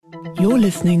You're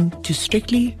listening to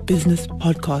Strictly Business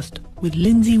Podcast with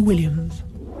Lindsay Williams.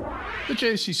 The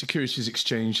JSE Securities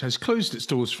Exchange has closed its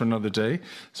doors for another day,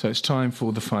 so it's time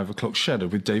for the 5 o'clock shadow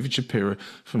with David Shapiro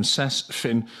from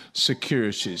Sasfin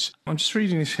Securities. I'm just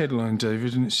reading this headline,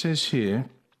 David, and it says here,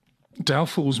 Dow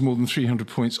falls more than 300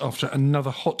 points after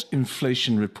another hot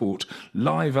inflation report.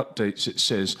 Live updates, it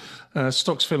says.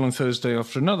 Stocks fell on Thursday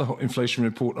after another hot inflation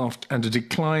report and a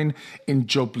decline in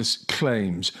jobless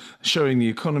claims, showing the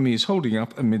economy is holding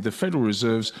up amid the Federal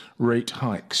Reserve's rate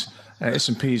hikes.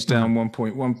 S&P is down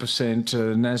 1.1%,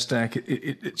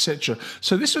 NASDAQ, etc.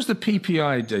 So this was the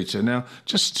PPI data. Now,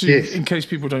 in case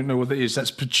people don't know what that is,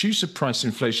 that's producer price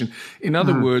inflation. In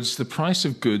other words, the price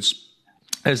of goods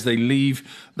as they leave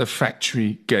the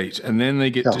factory gate, and then they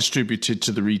get distributed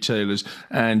to the retailers.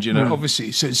 And,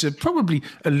 obviously, so it's probably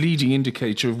a leading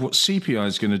indicator of what CPI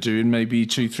is going to do in maybe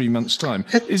 2-3 months' time.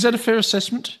 Is that a fair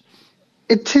assessment?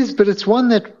 It is, but it's one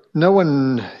that no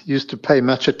one used to pay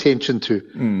much attention to,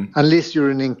 unless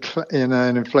you're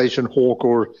an inflation hawk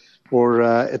or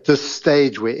at this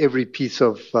stage where every piece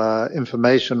of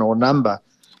information or number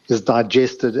is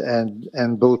digested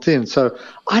and built in. So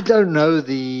I don't know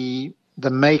the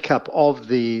makeup of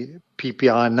the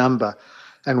PPI number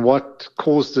and what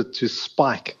caused it to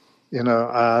spike.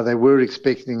 They were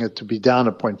expecting it to be down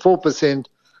at 0.4%.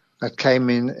 It came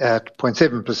in at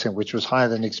 0.7%, which was higher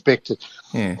than expected.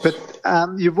 Yeah. But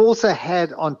you've also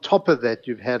had, on top of that,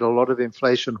 you've had a lot of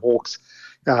inflation hawks,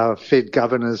 Fed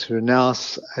governors who are now,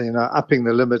 upping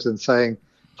the limit and saying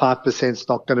 5% is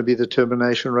not going to be the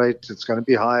termination rate. It's going to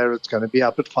be higher. It's going to be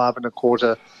up at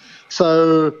 5.25%.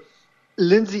 So,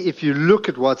 Lindsay, if you look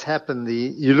at what's happened,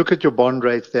 you look at your bond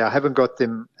rates there. I haven't got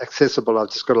them accessible. I've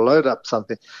just got to load up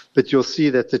something. But you'll see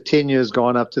that the 10-year has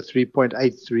gone up to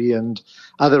 3.83 and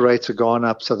other rates have gone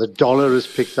up. So the dollar has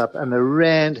picked up and the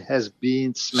rand has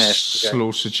been smashed.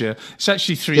 Slaughtered, yeah. It's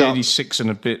actually 386 and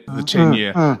a bit, the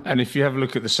 10-year. And if you have a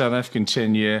look at the South African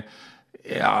 10-year,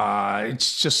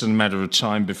 it's just a matter of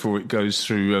time before it goes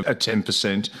through a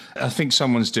 10%. I think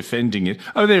someone's defending it.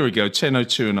 Oh, there we go,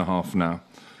 10.02.5 now.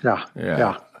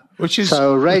 Yeah. Which is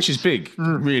big,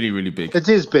 really, really big. It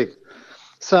is big.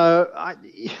 So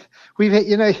we've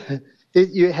had,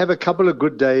 you have a couple of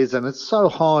good days, and it's so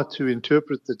hard to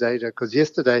interpret the data because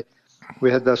yesterday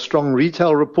we had the strong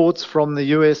retail reports from the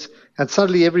US, and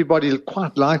suddenly everybody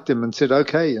quite liked them and said,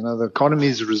 okay, the economy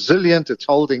is resilient, it's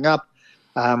holding up.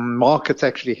 Markets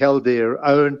actually held their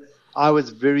own. I was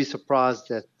very surprised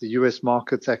that the US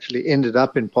markets actually ended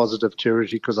up in positive territory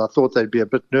because I thought they'd be a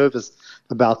bit nervous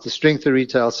about the strength of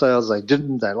retail sales. They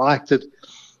didn't. They liked it.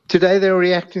 Today they're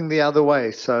reacting the other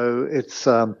way. So it's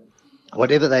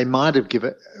whatever they might have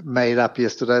made up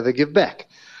yesterday, they give back.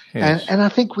 Yes. And I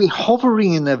think we're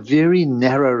hovering in a very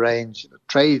narrow range,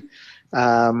 trade,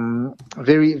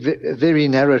 very, very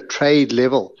narrow trade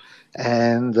level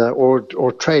and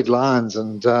or trade lines.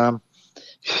 And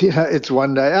it's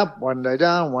one day up, one day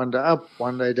down, one day up,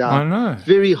 one day down. I know. It's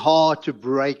very hard to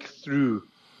break through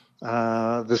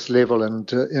this level and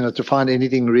to find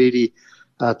anything really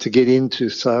to get into.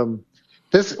 So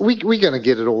we're going to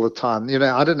get it all the time.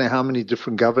 I don't know how many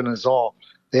different governors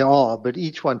there are, but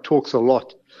each one talks a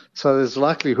lot. So there's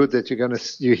likelihood that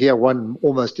you hear one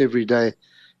almost every day,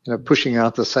 pushing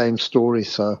out the same story.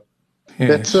 So.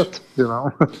 Yes. That's it,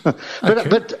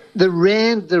 But the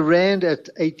rand at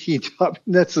 18,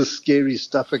 that's the scary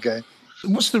stuff again.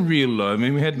 What's the real low? I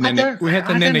mean, we had the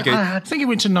Nenegate. I think it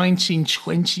went to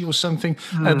 1920 or something,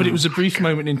 but it was a brief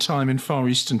moment in time in Far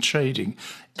Eastern trading.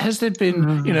 Has there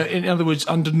been, in other words,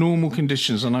 under normal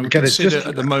conditions, and I would consider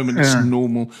at the moment it's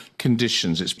normal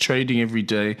conditions. It's trading every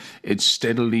day. It's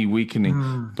steadily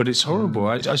weakening, but it's horrible.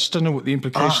 I just don't know what the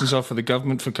implications are for the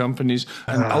government, for companies,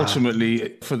 and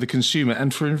ultimately for the consumer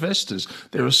and for investors.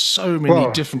 There are so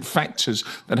many different factors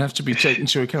that have to be taken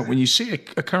into account. When you see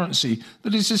a currency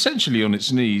that is essentially on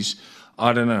its knees,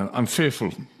 I don't know. I'm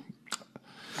fearful.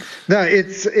 No,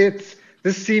 this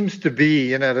seems to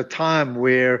be, at a time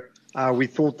where we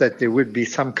thought that there would be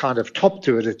some kind of top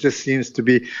to it. It just seems to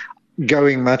be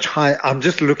going much higher. I'm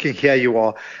just looking here. You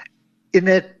are in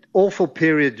that awful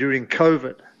period during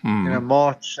COVID,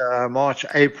 March,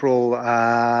 April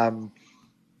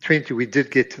 20. We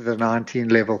did get to the 19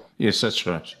 level. Yes, that's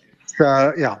right.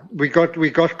 So we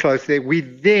got close there. We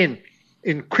then,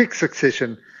 in quick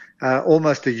succession,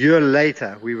 almost a year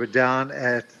later, we were down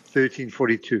at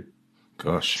 1342.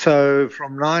 Gosh. So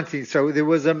from 19, so there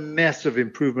was a massive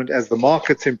improvement as the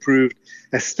markets improved,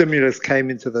 as stimulus came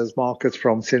into those markets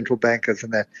from central bankers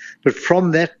and that. But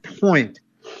from that point,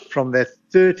 from that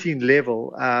 13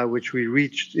 level, which we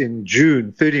reached in June,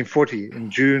 1340,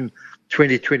 in June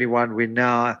 2021, we're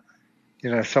now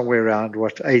somewhere around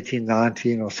 18,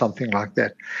 19 or something like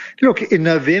that. Look, in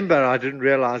November, I didn't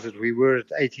realize that we were at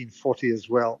 1840 as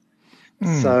well.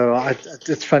 So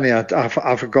it's funny,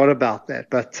 I forgot about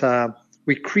that. But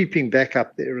we're creeping back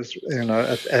up there,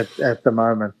 at the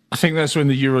moment. I think that's when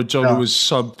the euro-dollar was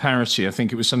sub-parity. I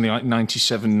think it was something like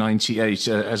 97, 98,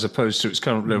 as opposed to its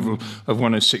current level of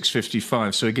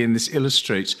 106.55. So again, this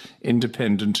illustrates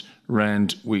independent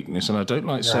rand weakness. And I don't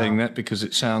like saying that because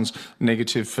it sounds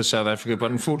negative for South Africa, but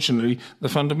unfortunately, the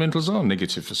fundamentals are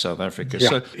negative for South Africa. Yeah.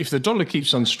 So if the dollar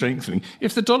keeps on strengthening,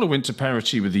 if the dollar went to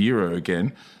parity with the euro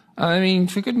again, I mean,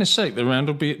 for goodness sake, the rand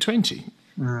will be at 20.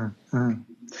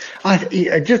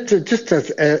 Just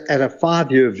at a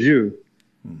 5-year view,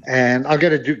 and I'm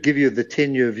going to give you the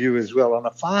 10-year view as well. On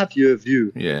a 5-year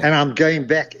view, and I'm going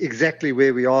back exactly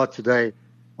where we are today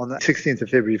on the 16th of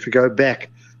February. If you go back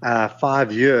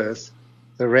 5 years,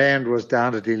 the rand was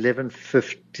down at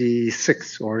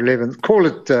 11.56 or 11, call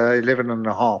it 11 and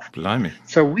a half. Blimey.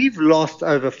 So we've lost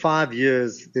over 5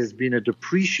 years. There's been a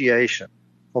depreciation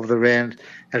of the rand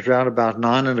at around about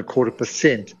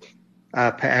 9.25%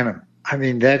 per annum. I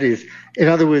mean, that is, in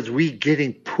other words, we're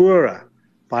getting poorer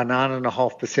by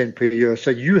 9.5% per year. So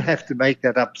you have to make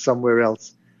that up somewhere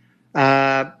else.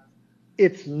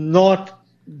 It's not,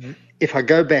 if I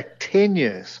go back 10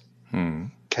 years,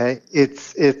 okay,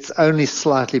 it's only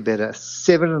slightly better,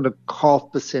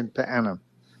 7.5% per annum.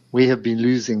 We have been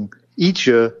losing each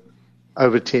year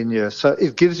over 10 years. So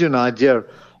it gives you an idea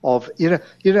of,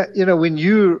 when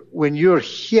you're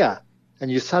here and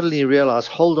you suddenly realize,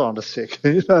 hold on a sec,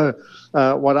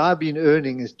 what I've been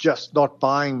earning is just not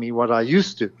buying me what I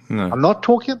used to. No. I'm not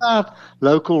talking about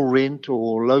local rent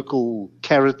or local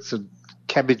carrots and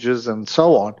cabbages and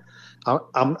so on.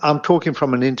 I'm talking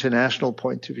from an international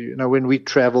point of view. When we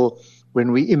travel,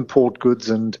 when we import goods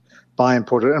and buy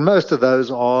imported, and most of those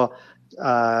are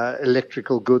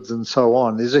electrical goods and so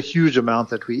on. There's a huge amount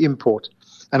that we import.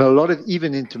 And a lot of,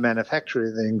 even into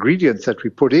manufacturing, the ingredients that we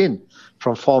put in,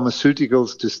 from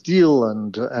pharmaceuticals to steel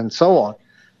and so on,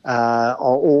 are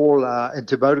all, and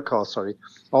to motor cars, are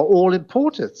all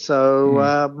imported.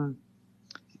 So,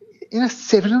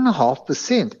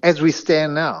 7.5% as we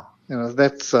stand now,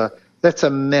 that's a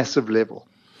massive level.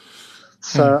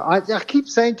 So I keep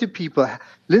saying to people,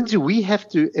 Lindsay, we have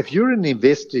to, if you're an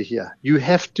investor here, you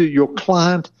have to let your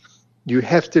client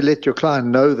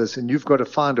know this, and you've got to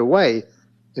find a way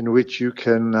in which you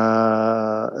can,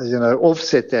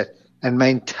 offset that and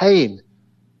maintain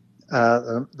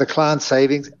the client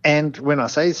savings, and when I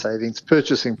say savings,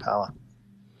 purchasing power.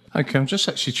 Okay, I'm just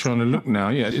actually trying to look now.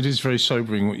 Yeah, it is very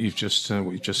sobering what you've just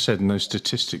said in those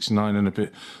statistics, 9 and a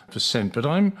bit %. But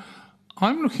I'm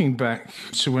looking back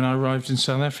to when I arrived in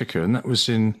South Africa, and that was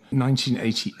in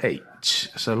 1988.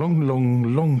 So a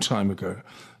long time ago.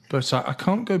 But I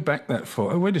can't go back that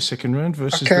far. Oh, wait a second, rand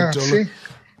versus the dollar.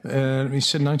 Let me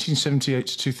say 1978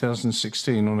 to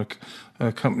 2016 on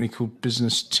a company called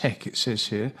Business Tech, it says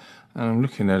here. And I'm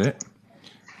looking at it.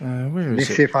 Where is it?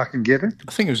 Let's see if I can get it.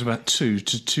 I think it was about 2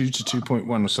 to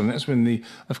 2.1 or something. That's when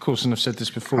of course, and I've said this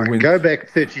before. I can go back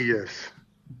 30 years.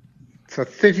 So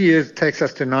 30 years takes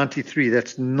us to 93.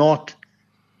 That's not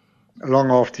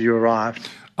long after you arrived.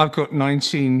 I've got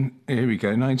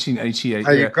 1988.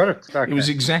 Oh, you've got it. Okay. It was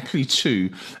exactly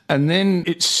 2. And then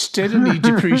it steadily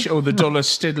depreciated, or the dollar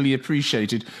steadily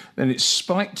appreciated. Then it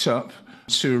spiked up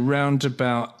to around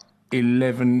about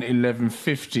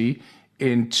 11.50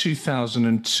 in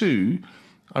 2002.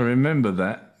 I remember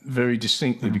that very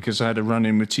distinctly because I had a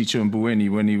run-in with Tito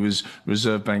Mboweni when he was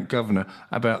Reserve Bank governor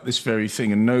about this very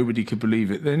thing, and nobody could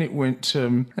believe it. Then it went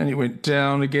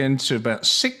down again to about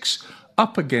 6,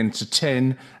 up again to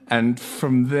 10, and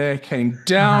from there came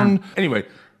down. Anyway,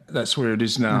 that's where it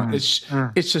is now.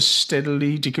 It's a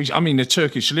steadily decreasing. I mean, the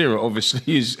Turkish lira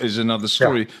obviously is another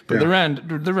story, but the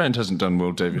rand hasn't done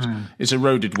well, David. It's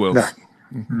eroded wealth.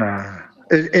 No.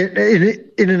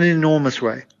 In an enormous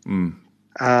way.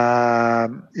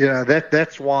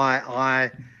 That's why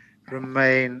I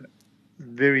remain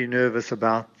very nervous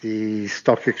about the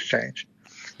stock exchange.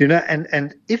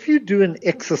 And if you do an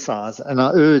exercise, and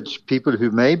I urge people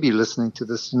who may be listening to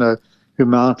this, who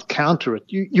might counter it,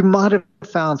 you might have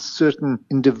found certain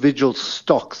individual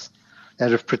stocks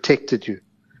that have protected you.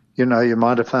 You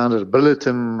might have found a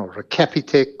Bulletin or a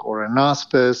Capitec or a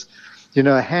Naspers,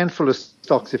 a handful of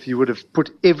stocks. If you would have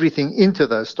put everything into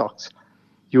those stocks,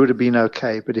 you would have been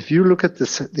okay. But if you look at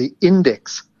the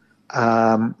index,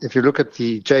 if you look at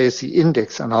the JSE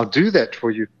index, and I'll do that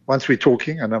for you once we're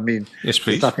talking, and I mean, yes,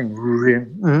 please. Nothing real.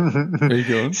 There you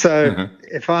go. So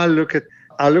if I look at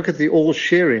the all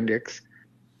share index,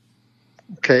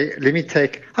 Okay,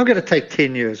 I'm going to take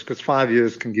 10 years because 5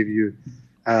 years can give you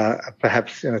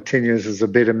perhaps 10 years is a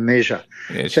better measure.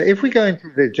 Yes. So if we go into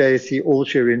the JSE All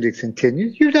Share Index in 10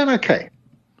 years, you've done okay.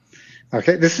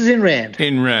 Okay, this is in Rand.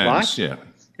 In rands, right? Yeah.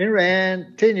 In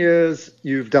Rand, 10 years,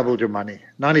 you've doubled your money,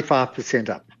 95%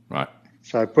 up. Right.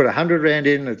 So I put 100 Rand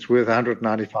in, it's worth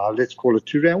 195. Let's call it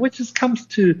 2 Rand, which comes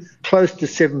to close to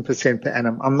 7% per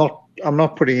annum. I'm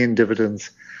not putting in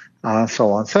dividends,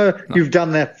 so on. So You've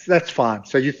done that. That's fine.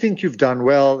 So you think you've done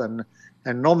well, and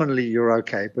nominally you're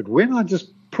okay. But when I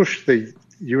just push the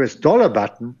US dollar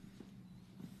button,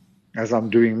 as I'm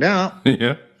doing now,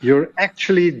 Yeah. you're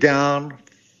actually down.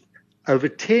 Over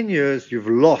 10 years, you've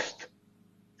lost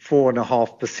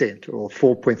 4.5%, or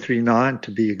 4.39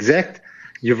 to be exact.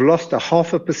 You've lost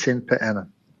 0.5% per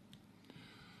annum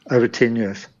over 10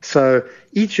 years. So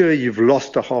each year you've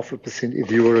lost 0.5% if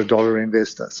you were a dollar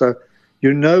investor. So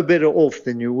you're no better off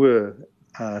than you were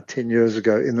 10 years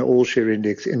ago in the All Share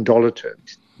Index in dollar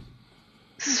terms.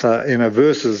 So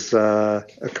versus a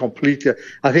completely.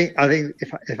 I think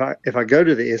if I go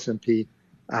to the S&P,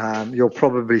 you'll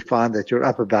probably find that you're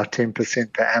up about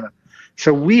 10% per annum.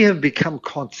 So we have become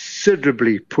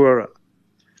considerably poorer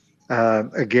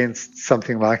against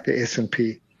something like the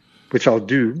S&P, which I'll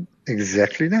do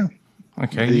exactly now.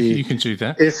 Okay, you can do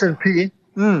that. S&P.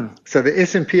 So the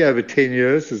S&P over 10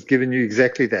 years has given you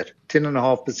exactly that,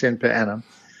 10.5% per annum,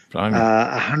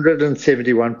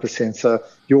 171%. So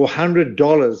your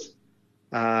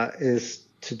 $100 is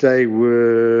today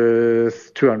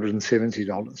worth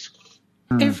 $270.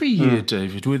 Every year,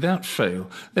 David, without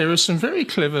fail, there are some very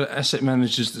clever asset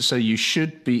managers that say you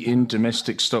should be in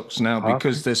domestic stocks now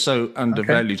because they're so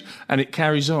undervalued. Okay. And it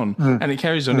carries on. And it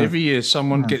carries on. Every year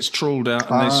someone gets trawled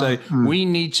out and they say, we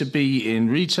need to be in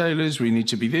retailers, we need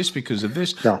to be this because of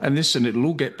this and this, and it'll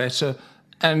all get better.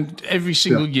 And every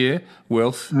single year,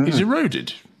 wealth is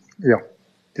eroded. Yeah.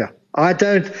 I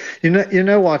don't, you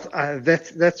know what,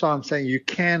 that's why I'm saying you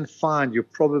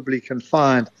probably can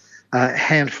find a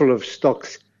handful of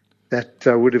stocks that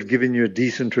would have given you a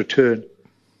decent return.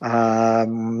 There've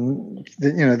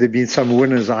been some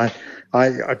winners.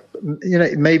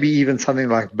 Maybe even something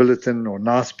like Billiton or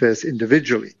Naspers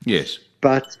individually. Yes.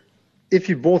 But if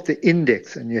you bought the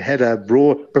index and you had a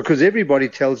broad, because everybody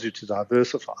tells you to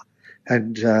diversify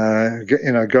and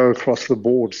go across the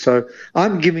board. So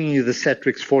I'm giving you the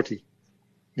Satrix 40.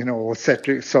 Or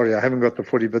Satrix, sorry, I haven't got the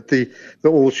 40, but the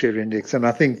All Share Index, and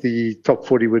I think the top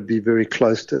 40 would be very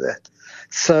close to that.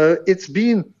 So it's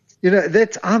been,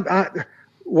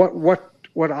 what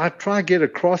I try to get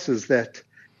across is that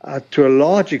to a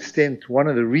large extent, one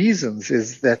of the reasons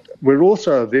is that we're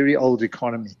also a very old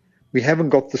economy. We haven't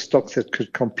got the stocks that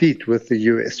could compete with the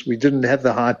US. We didn't have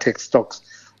the high-tech stocks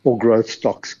or growth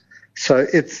stocks. So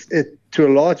to a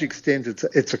large extent,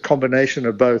 it's a combination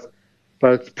of both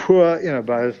poor,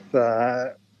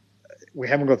 we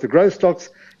haven't got the growth stocks,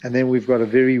 and then we've got a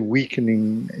very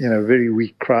weakening, very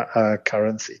weak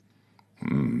currency.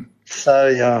 So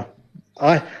yeah,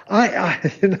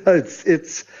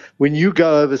 it's when you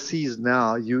go overseas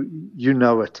now, you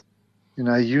know it,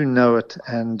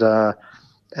 and I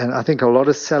think a lot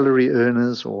of salary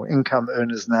earners or income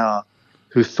earners now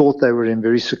who thought they were in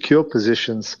very secure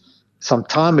positions some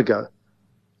time ago.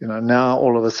 Now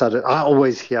all of a sudden, I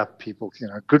always hear people,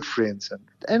 good friends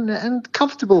and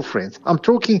comfortable friends. I'm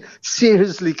talking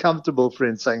seriously comfortable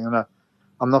friends saying,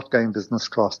 I'm not going business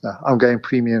class now. I'm going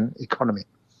premium economy.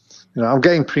 I'm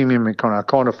going premium economy. I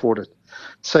can't afford it.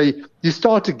 So you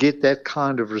start to get that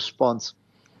kind of response.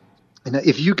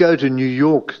 If you go to New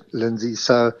York, Lindsay,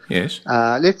 so yes.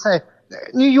 Let's say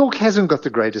New York hasn't got the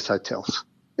greatest hotels.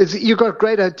 You've got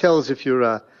great hotels if you're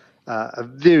a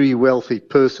very wealthy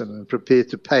person and prepared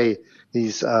to pay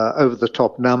these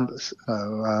over-the-top numbers,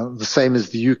 the same as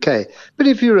the UK. But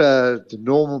if you're the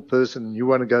normal person and you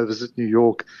want to go visit New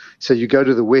York, so you go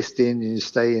to the West End and you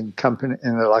stay in company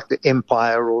like the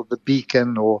Empire or the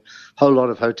Beacon or a whole lot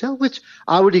of hotel, which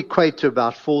I would equate to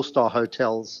about 4-star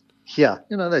hotels here.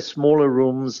 They're smaller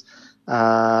rooms.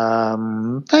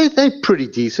 They're pretty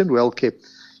decent, well kept.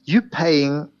 You're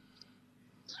paying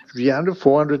 $300,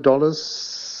 $400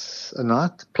 a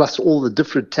night, plus all the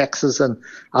different taxes and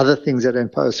other things that are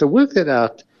imposed. So work that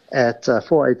out at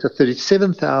 4 to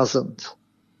 37,000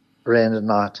 Rand a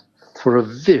night for a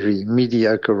very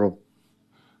mediocre room.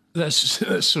 That's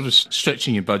sort of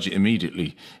stretching your budget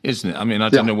immediately, isn't it? I mean, I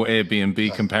don't know what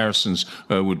Airbnb comparisons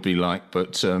would be like,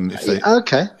 but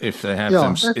if they have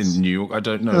them in New York, I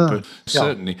don't know. But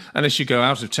certainly, unless you go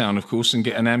out of town, of course, and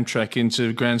get an Amtrak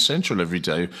into Grand Central every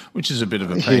day, which is a bit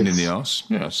of a pain in the arse.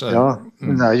 Yeah. So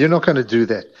no, you're not going to do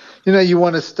that. You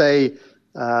want to stay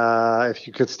If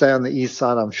you could stay on the east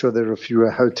side, I'm sure there are a few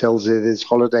hotels there. There's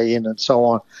Holiday Inn and so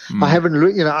on. I haven't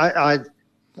looked,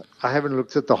 I haven't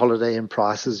looked at the Holiday Inn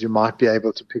prices. You might be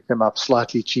able to pick them up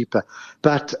slightly cheaper,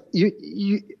 but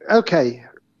okay,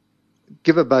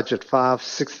 give a budget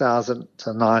 6,000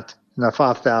 a night,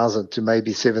 5,000 to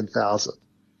maybe 7,000.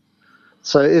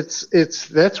 So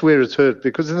that's where it's hurt,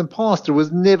 because in the past it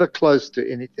was never close to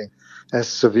anything as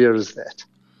severe as that.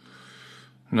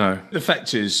 No. The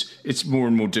fact is, it's more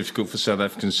and more difficult for South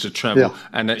Africans to travel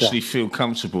and actually feel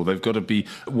comfortable. They've got to be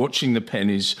watching the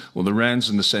pennies or the rands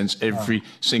and the cents every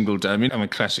single day. I mean, I'm a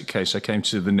classic case. I came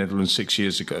to the Netherlands 6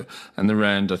 years ago, and the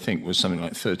rand, I think, was something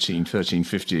like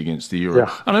 13.50 against the euro.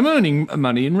 Yeah. And I'm earning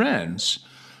money in rands,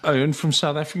 owned from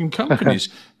South African companies.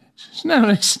 It's now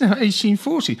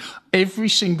 1840. Every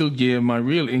single year, my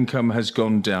real income has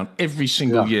gone down every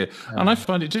single year. And I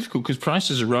find it difficult because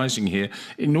prices are rising here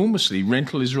enormously.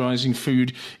 Rental is rising,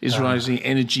 food is rising,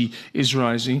 energy is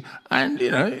rising. And,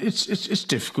 it's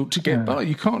difficult to get by.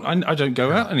 You can't, I don't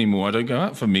go out anymore. I don't go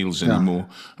out for meals anymore.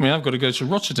 I mean, I've got to go to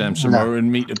Rotterdam tomorrow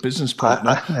and meet a business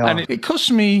partner. And it costs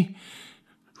me,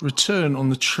 return on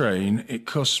the train, it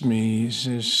costs me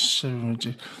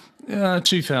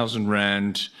 2,000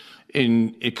 rand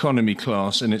in economy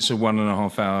class, and it's a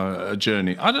 1.5 hour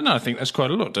journey. I don't know. I think that's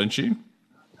quite a lot, don't you?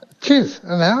 It is,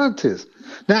 and how it is.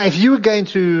 Now, if you were going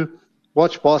to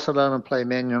watch Barcelona play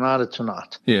Man United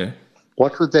tonight,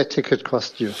 what would that ticket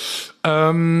cost you?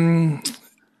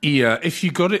 Yeah, if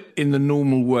you got it in the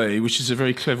normal way, which is a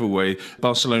very clever way,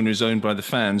 Barcelona is owned by the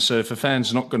fans. So if a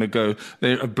fan's not going to go,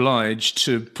 they're obliged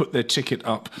to put their ticket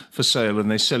up for sale, and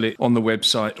they sell it on the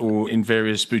website or in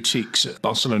various boutiques,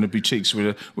 Barcelona boutiques,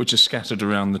 which are scattered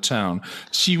around the town.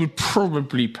 So you would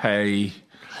probably pay,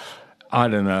 I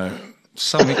don't know,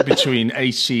 something between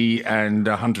 80 and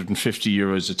 150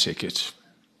 euros a ticket.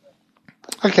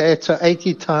 Okay, so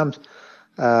 80 times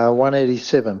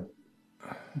 187.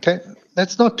 Okay.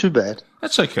 That's not too bad.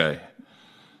 That's okay.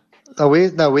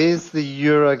 Where's the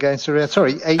euro against the rand?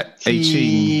 Sorry,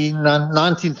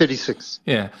 1936.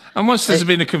 Yeah, and once there's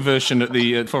been a conversion at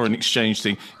the foreign exchange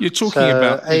thing, you're talking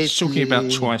about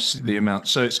twice the amount.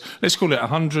 So let's call it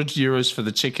 100 euros for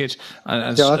the ticket.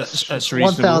 That's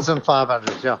reasonable.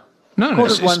 1,500. Yeah. No,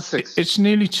 it's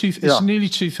nearly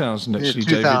 2,000 actually,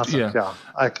 2,000, David. Yeah.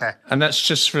 Okay. And that's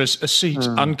just for a seat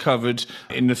uncovered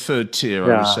in the third tier,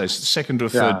 I would say. It's the second or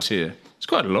third tier. It's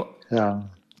quite a lot. Yeah.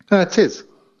 No, it is.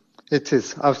 It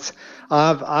is.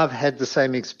 I've had the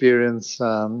same experience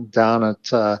down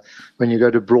at when you go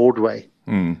to Broadway,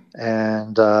 and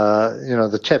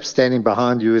the chap standing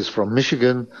behind you is from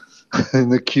Michigan in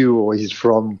the queue, or he's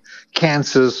from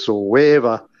Kansas or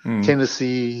wherever.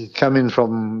 Tennessee, come in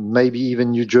from maybe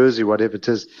even New Jersey, whatever it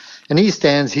is. And he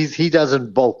stands, he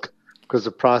doesn't bulk because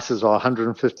the prices are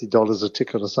 $150 a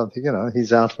ticket or something,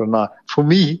 he's out for a night. For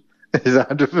me, it's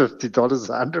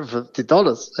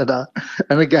 $150.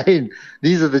 And again,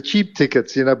 these are the cheap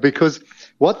tickets, because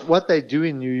what they do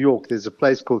in New York, there's a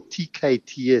place called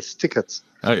TKTS Tickets.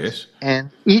 Oh, yes.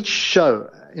 And each show,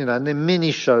 and there are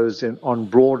many shows on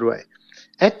Broadway.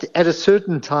 At a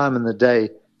certain time in the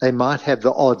day, they might have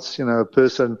the odds,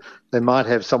 they might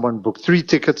have someone book 3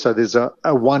 tickets, so there's a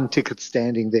 1 ticket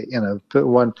standing there,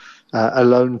 one a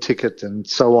loan ticket and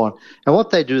so on. And what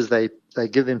they do is they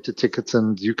give them to tickets,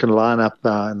 and you can line up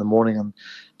in the morning, and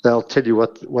they'll tell you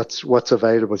what's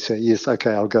available. Say, yes,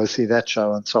 okay, I'll go see that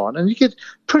show and so on. And you get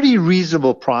pretty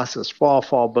reasonable prices, far,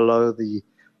 far below the,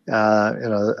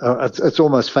 it's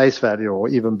almost face value or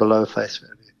even below face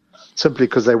value, simply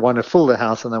because they want to fill the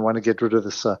house and they want to get rid of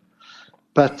the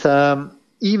But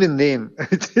even then,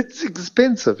 it's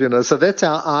expensive, So that's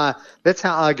how I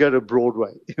go to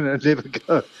Broadway, never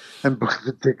go and book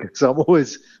the tickets.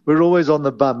 We're always on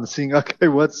the bum, seeing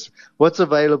what's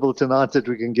available tonight that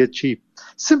we can get cheap,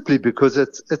 simply because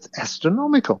it's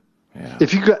astronomical. Yeah.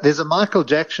 If you there's a Michael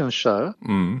Jackson show,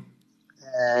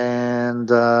 and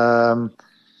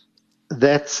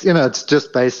that's it's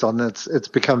just based on it's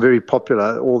become very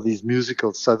popular, all these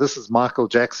musicals. So this is Michael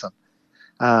Jackson.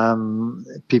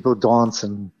 People dance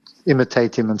and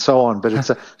imitate him and so on, but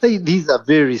these are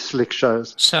very slick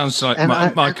shows. Sounds like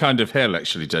my kind of hell,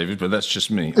 actually, David, but that's just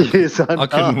me. Yes, I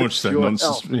couldn't watch that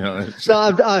nonsense. No,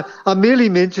 I'm merely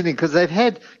mentioning because they've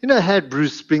had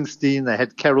Bruce Springsteen, they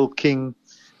had Carole King,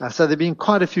 so there've been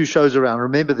quite a few shows around.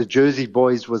 Remember, the Jersey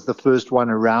Boys was the first one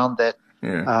around that.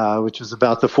 Which was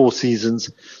about the 4 seasons.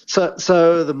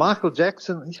 So the Michael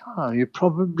Jackson, you're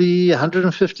probably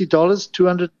 $150,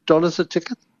 $200 a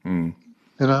ticket. And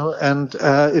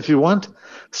if you want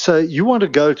to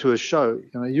go to a show,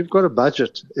 you've got a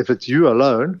budget. If it's you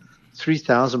alone,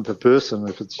 3,000 per person.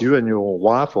 If it's you and your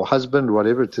wife or husband,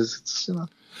 whatever it is, it's,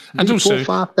 and also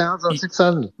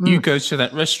 5,600. You go to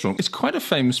that restaurant. It's quite a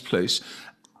famous place.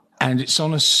 And it's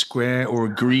on a square or a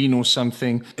green or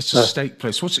something. It's a steak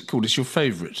place. What's it called? It's your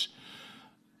favourite.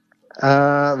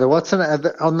 On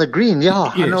the green?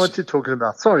 Yeah, yes. I know what you're talking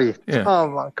about. Sorry. Yeah. Oh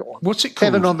my God. What's it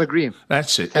called? Tavern on the Green.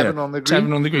 That's it. Tavern on the Green.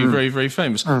 Tavern on the Green. Very, very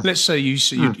famous. Let's say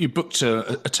you booked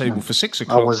a table for 6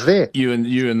 o'clock. I was there. You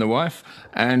and the wife,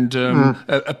 and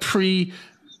a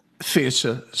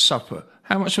pre-theatre supper.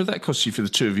 How much would that cost you for the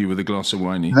two of you with a glass of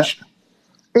wine each?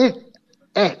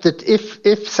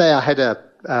 If say I had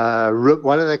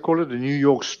what do they call it? A New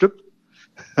York strip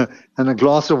and a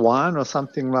glass of wine or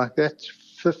something like that,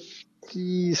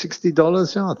 $50-$60,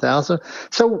 $1,000.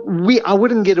 So I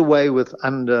wouldn't get away with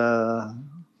under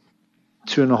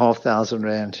 2,500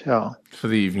 rand. Yeah, for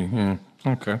the evening. Yeah,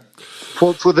 okay.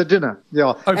 For the dinner.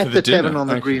 Yeah, at the dinner. Tavern on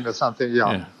the Green or something.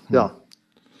 Yeah.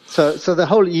 So the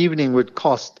whole evening would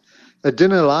cost a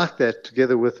dinner like that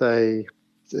together with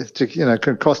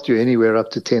can cost you anywhere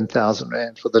up to 10,000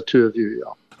 rand for the two of you.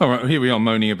 Yeah. All right, here we are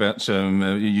moaning about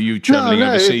you travelling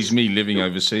overseas, me living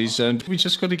overseas, and we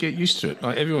just got to get used to it.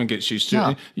 Like everyone gets used to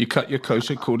it. You cut your coat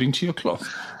according to your cloth.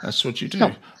 That's what you do.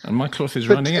 Yeah. And my cloth is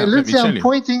running out. Lindsay, let me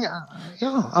tell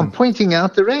you. I'm pointing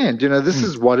out the rand. This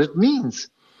is what it means.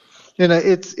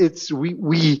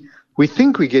 We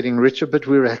think we're getting richer, but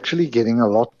we're actually getting a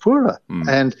lot poorer.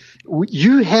 And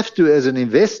you have to, as an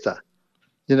investor,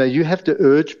 you have to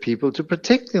urge people to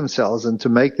protect themselves and to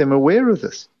make them aware of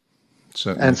this.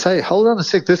 Certainly. And say, hold on a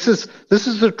sec, this is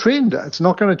the trend. It's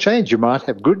not going to change. You might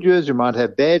have good years, you might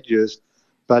have bad years,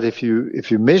 but if you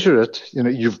measure it,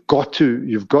 you've got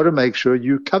to make sure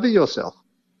you cover yourself.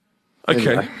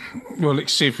 Okay. Anyway. Well,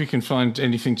 let's see if we can find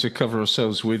anything to cover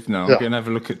ourselves with now. Yeah. I'm going to have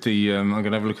a look at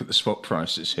the spot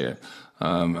prices here.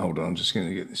 Hold on, I'm just going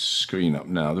to get this screen up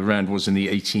now. The rand was in the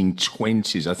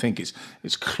 1820s. I think it's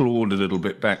clawed a little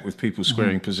bit back with people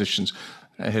squaring positions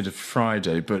ahead of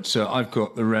Friday, but I've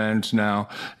got the rand now.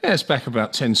 Yeah, it's back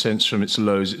about 10 cents from its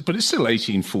lows, but it's still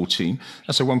 18.14.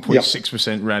 That's a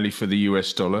 1.6% rally for the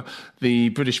US dollar. The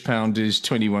British pound is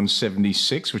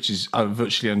 21.76, which is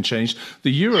virtually unchanged.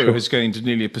 The euro has gained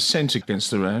nearly 1%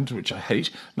 against the rand, which I hate,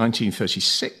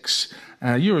 19.36.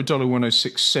 Euro dollar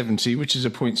 106.70, which is a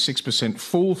 0.6%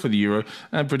 fall for the euro,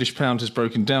 and British pound has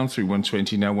broken down through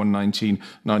 120, now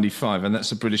 119.95, and that's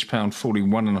the British pound falling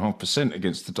 1.5%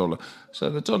 against the dollar.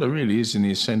 So the dollar really is in the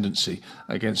ascendancy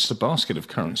against a basket of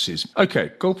currencies.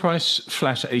 Okay, gold price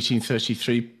flat at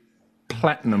 18.33.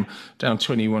 Platinum down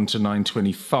 21 to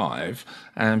 925,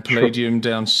 and palladium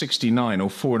down 69 or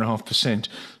 4.5%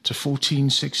 to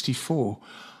 1464.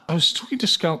 I was talking to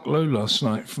Skalk Low last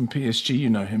night from PSG, you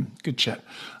know him, good chap.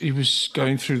 He was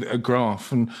going through a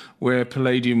graph and where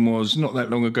palladium was not that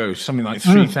long ago, something like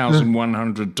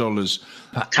 $3,100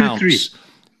 per ounce.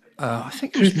 I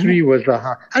think it was 2-3 was the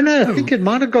high. I think it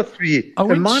might have got 3.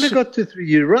 It might have got to 3.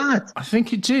 You're right. I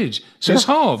think it did. So it's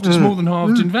halved. It's more than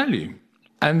halved in value.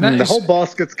 And that the whole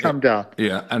basket's come down.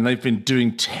 Yeah, and they've been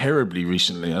doing terribly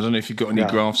recently. I don't know if you've got any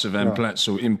graphs of Amplats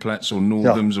or Implats or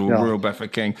Northams or Royal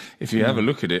Bafokeng. If you have a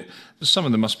look at it, some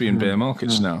of them must be in bear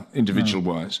markets now,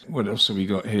 individual-wise. What else have we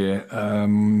got here?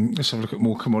 Let's have a look at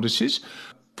more commodities.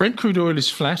 Brent crude oil is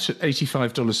flat at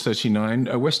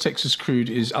 $85.39. West Texas crude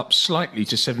is up slightly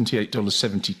to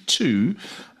 $78.72.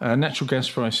 Natural gas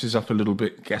price is up a little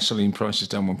bit. Gasoline price is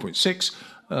down 1.6%.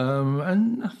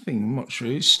 And nothing much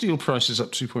really. Steel prices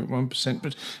up 2.1%,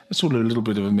 but it's all a little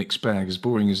bit of a mixed bag, as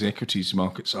boring as the equities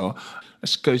markets are.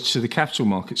 Let's go to the capital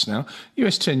markets now.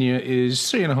 US 10-year is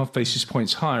 3.5 basis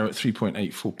points higher at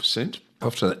 3.84%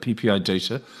 after that PPI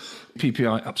data.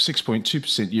 PPI up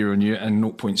 6.2% year on year and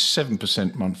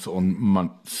 0.7% month on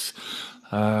month.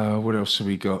 What else have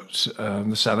we got?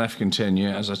 The South African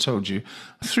 10-year, as I told you,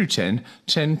 through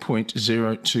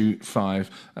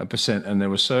 10.025%. And there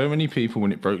were so many people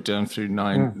when it broke down through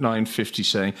 950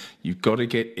 saying, you've got to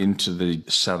get into the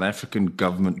South African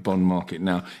government bond market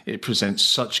now. It presents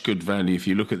such good value. If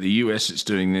you look at the US, it's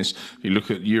doing this. If you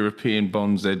look at European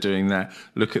bonds, they're doing that.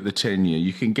 Look at the 10-year.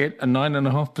 You can get a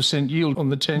 9.5% yield on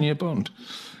the 10-year bond.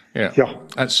 Yeah.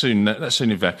 That soon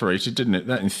evaporated, didn't it?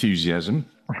 That enthusiasm.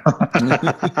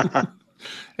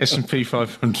 S&P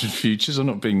 500 futures, I'm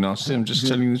not being nasty, I'm just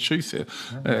telling the truth here.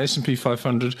 S&P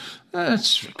 500,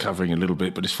 it's recovering a little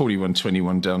bit, but it's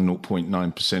 41.21 down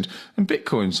 0.9%. And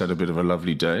Bitcoin's had a bit of a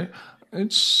lovely day.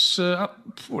 It's up,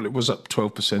 well, it was up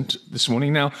 12% this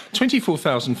morning. Now,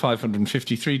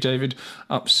 24,553, David,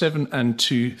 up 7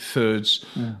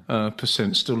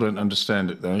 2/3%. Still don't understand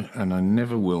it, though, and I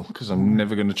never will, because I'm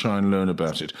never going to try and learn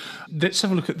about it. Let's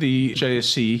have a look at the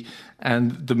JSE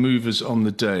and the movers on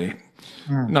the day.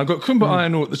 Now, I've got Kumba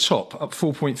Iron Ore at the top, up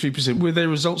 4.3%. Were their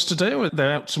results today or are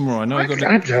they out tomorrow? I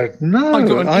don't know. I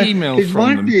got an email from them.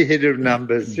 It might be ahead of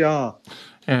numbers, yeah.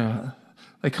 Yeah.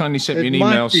 They kindly sent me an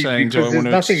email saying, do I want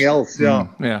to... nothing else, yeah.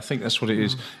 Yeah, I think that's what it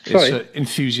is. Sorry. It's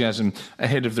enthusiasm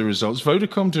ahead of the results.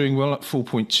 Vodacom doing well, up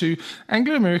 4.2.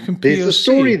 Anglo-American PLC. There's a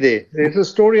story there. There's a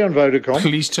story on Vodacom.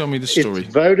 Please tell me the story.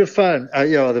 It's Vodafone.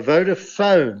 The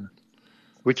Vodafone,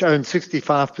 which owns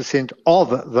 65% of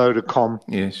Vodacom,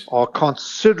 yes, are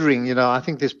considering, I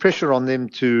think there's pressure on them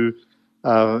to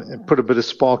put a bit of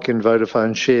spark in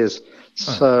Vodafone shares.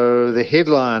 So the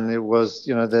headline was,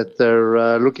 that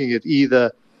they're looking at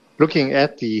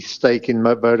the stake in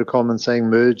Vodacom and saying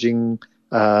merging,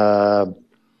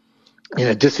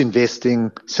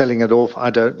 disinvesting, selling it off. I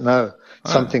don't know,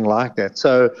 something like that.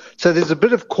 So there's a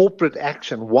bit of corporate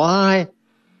action. Why?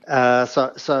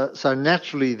 So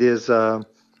naturally there's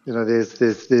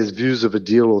there's views of a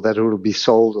deal or that it will be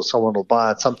sold or someone will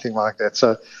buy it, something like that.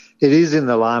 So it is in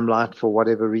the limelight for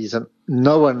whatever reason.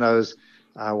 No one knows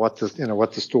what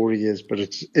the story is, but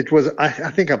it was. I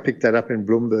think I picked that up in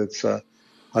Bloomberg, so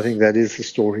I think that is the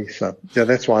story. So yeah,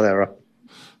 that's why they're up.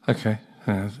 Okay.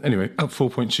 Anyway, up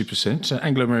 4.2%.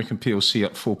 Anglo-American PLC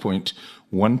up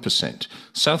 4.1%.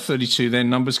 South 32, their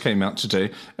numbers came out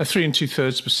today, 3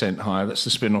 2/3% higher. That's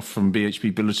the spin-off from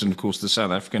BHP Billiton, of course, the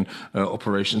South African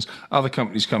operations. Other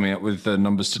companies coming out with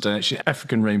numbers today. Actually,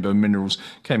 African Rainbow Minerals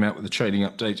came out with a trading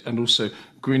update, and also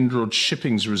Grindrod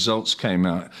Shipping's results came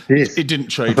out. Yes. It didn't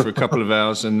trade for a couple of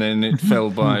hours, and then it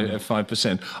fell by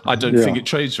 5%. I don't think it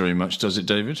trades very much, does it,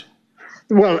 David?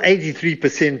 Well,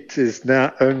 83% is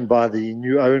now owned by the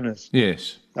new owners.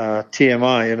 Yes.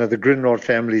 TMI, the Grindrod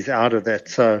family's out of that.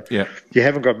 So you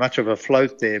haven't got much of a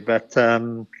float there. But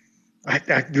I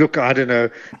don't know.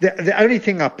 The only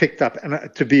thing I picked up,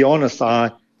 and to be honest,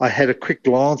 I had a quick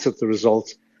glance at the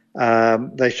results.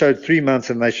 They showed 3 months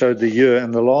and they showed the year.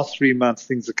 And the last 3 months,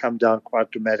 things have come down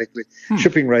quite dramatically.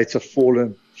 Shipping rates have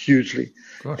fallen hugely.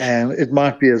 Gosh. And it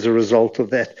might be as a result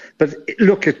of that. But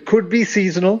look, it could be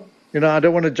seasonal. I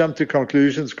don't want to jump to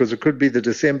conclusions because it could be the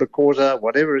December quarter,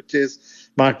 whatever it is,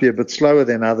 might be a bit slower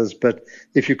than others. But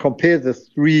if you compare the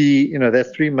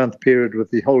that 3 month period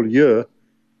with the whole year,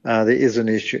 there is an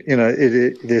issue.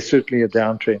 There's certainly a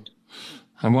downtrend.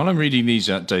 And while I'm reading these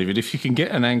out, David, if you can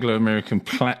get an Anglo-American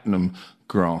platinum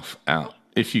graph out,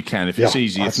 if you can, if it's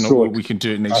easy, if not, we can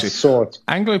do it next week. Saw it.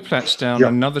 Anglo Plat's down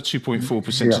another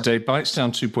 2.4% today. Bytes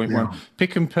down 2.1%.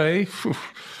 Pick and Pay,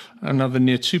 another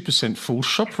near 2% fall.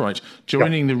 ShopRite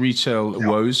joining the retail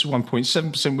woes,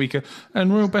 1.7% weaker.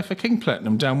 And Royal Bafokeng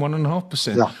Platinum down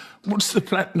 1.5%. Yeah. What's the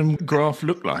platinum graph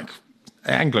look like?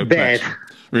 Anglo Plat. Bad.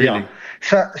 Really? Yeah.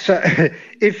 So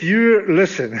if you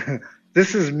listen,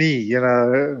 this is me,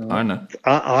 I know.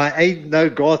 I ain't no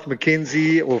Garth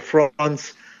McKenzie or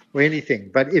France or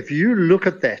anything. But if you look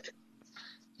at that,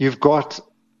 you've got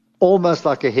almost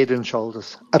like a Head and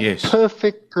Shoulders,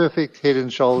 perfect Head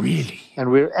and Shoulders. Really? And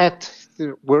we're at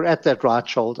that right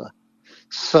shoulder.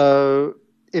 So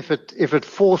if it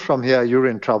falls from here, you're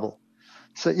in trouble.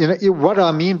 So what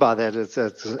I mean by that is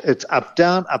it's up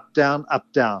down, up down, up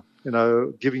down.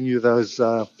 Giving you those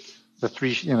the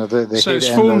three. The so head it's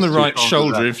and formed those the right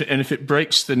shoulder, and if it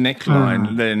breaks the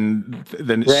neckline, then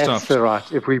it's stuffed. That's right.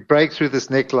 If we break through this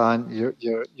neckline,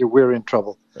 we're in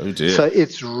trouble. Oh dear. So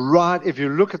it's right. If you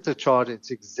look at the chart,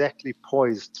 it's exactly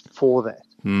poised for that.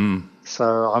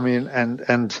 So I mean,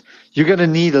 and you're going to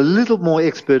need a little more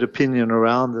expert opinion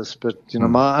around this. But this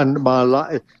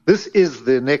is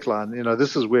the neckline.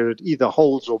 This is where it either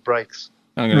holds or breaks.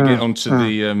 I'm going to get onto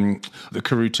the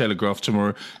Karoo Telegraph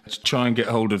tomorrow to try and get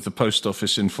hold of the post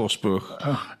office in Vosburg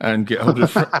and get hold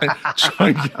of try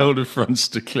and get hold of Franz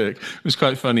de Klerk. It was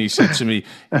quite funny. He said to me,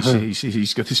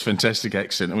 he's got this fantastic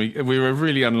accent, and we were a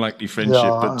really unlikely friendship,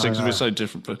 but we're so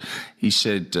different. But he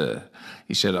said,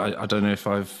 I don't know if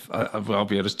I'll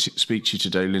be able to speak to you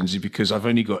today, Lindsay, because I've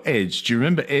only got Edge. Do you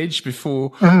remember Edge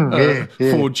before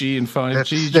 4G and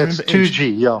 5G? That's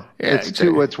 2G, yeah. Exactly.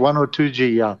 It's 1 or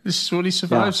 2G, yeah. This is what he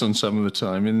survives on some of the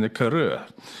time in the Karoo.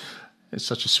 It's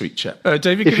such a sweet chap.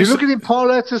 David, if you look at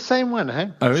Impala, it's the same one,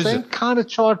 hey? Oh, is same it? kind of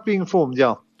chart being formed,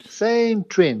 yeah. Same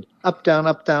trend, up, down,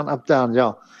 up, down, up, down,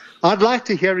 yeah. I'd like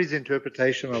to hear his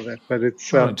interpretation of that, but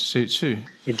it's I'd like to see it too.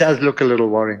 It does look a little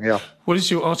worrying, yeah. What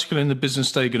is your article in the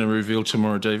Business Day going to reveal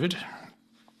tomorrow, David?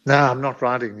 No, I'm not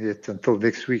writing yet until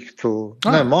next week,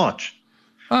 March.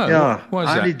 Oh, yeah. Why is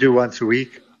I that? only do once a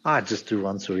week. I just do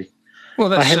once a week.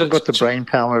 Well, I haven't got the brain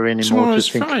power anymore to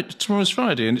think. Tomorrow's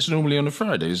Friday, and it's normally on a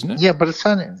Friday, isn't it? Yeah, but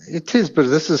it is, but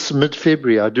this is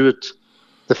mid-February. I do it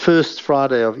the first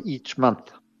Friday of each month.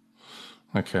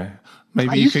 Okay. Maybe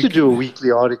I used to do a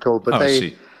weekly article, but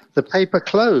the paper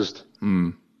closed.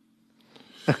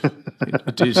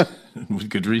 It did, with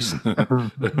good reason.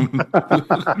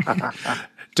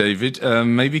 David,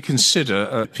 maybe consider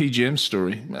a PGM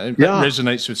story. That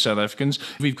resonates with South Africans.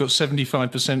 We've got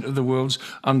 75% of the world's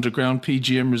underground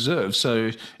PGM reserves,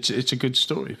 so it's a good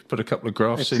story. Put a couple of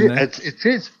graphs in there. It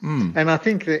is. And I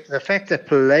think the fact that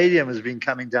palladium has been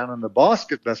coming down on the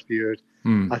basket must be heard,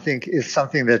 I think is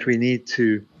something that we need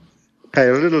to pay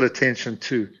a little attention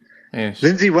to. Yes.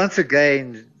 Lindsay, once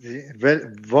again,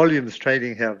 the volumes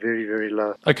trading here are very, very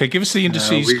low. Okay, give us the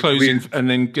indices closing and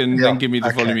then give me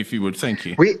the volume if you would. Thank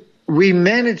you. We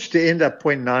managed to end up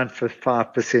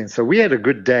 0.95%. So we had a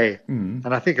good day. And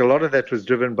I think a lot of that was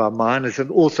driven by miners and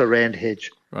also Rand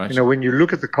hedge. Right. When you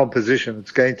look at the composition,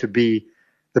 it's going to be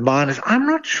the miners. I'm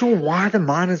not sure why the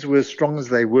miners were as strong as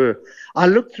they were. I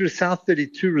looked through South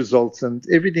 32 results and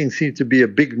everything seemed to be a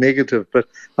big negative, but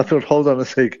I thought, hold on a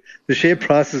sec, the share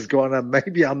price has gone up.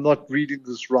 Maybe I'm not reading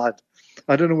this right.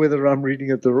 I don't know whether I'm reading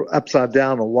it the upside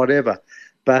down or whatever.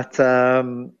 But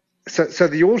so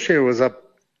the all share was up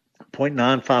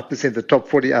 0.95%, the top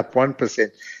 40 up 1%,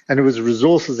 and it was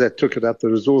resources that took it up. The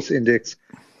resource index,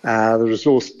 the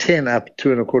resource 10 up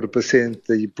 2.25%,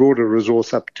 the broader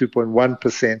resource up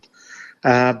 2.1%.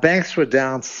 Banks were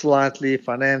down slightly,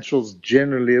 financials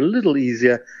generally a little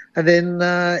easier, and then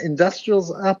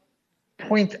industrials up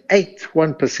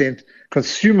 0.81%,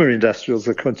 consumer industrials,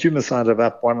 the consumer side of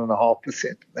up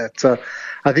 1.5%. So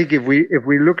I think if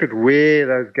we look at where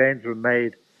those gains were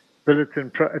made,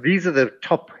 these are the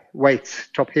top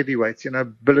heavyweights,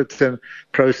 Billiton,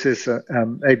 Process,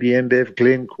 ABM Bev,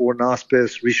 Glencore,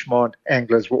 Naspers, Richemont,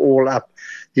 Anglers were all up.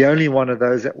 The only one of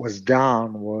those that was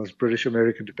down was British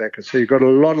American Tobacco. So you got a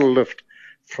lot of lift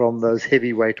from those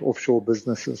heavyweight offshore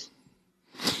businesses.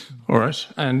 All right,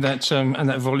 and that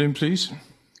volume, please.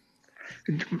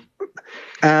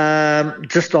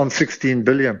 Just on 16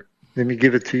 billion. Let me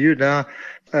give it to you now.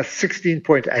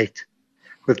 16.8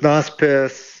 with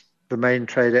Naspers, the main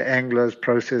trader, Anglers,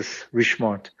 Process,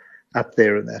 Richemont up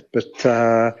there in that. But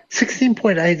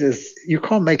 16.8 is, you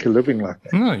can't make a living like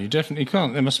that. No, you definitely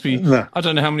can't. There must be, I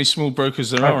don't know how many small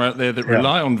brokers there are out there that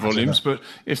rely on volumes, but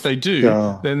if they do,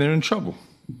 then they're in trouble.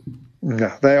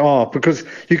 No, they are, because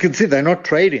you can see they're not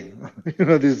trading.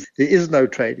 There is no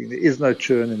trading. There is no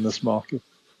churn in this market.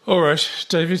 All right,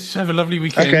 David, have a lovely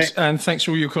weekend, and thanks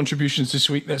for all your contributions this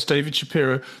week. That's David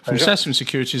Shapiro from Sasfin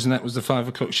Securities, and that was the 5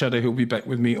 o'clock shadow. He'll be back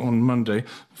with me on Monday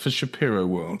for Shapiro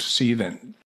World. See you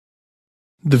then.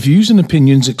 The views and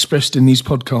opinions expressed in these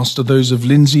podcasts are those of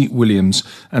Lindsay Williams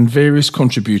and various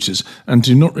contributors and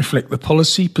do not reflect the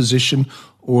policy, position,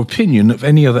 or opinion of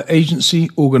any other agency,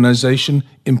 organisation,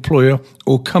 employer,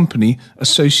 or company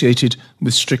associated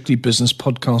with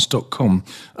strictlybusinesspodcast.com.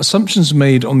 Assumptions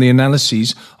made on the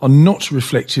analyses are not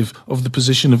reflective of the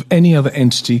position of any other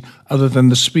entity other than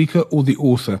the speaker or the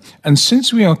author. And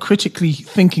since we are critically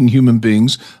thinking human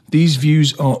beings, these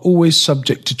views are always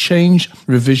subject to change,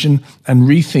 revision, and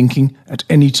rethinking at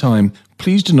any time.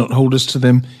 Please do not hold us to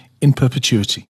them in perpetuity.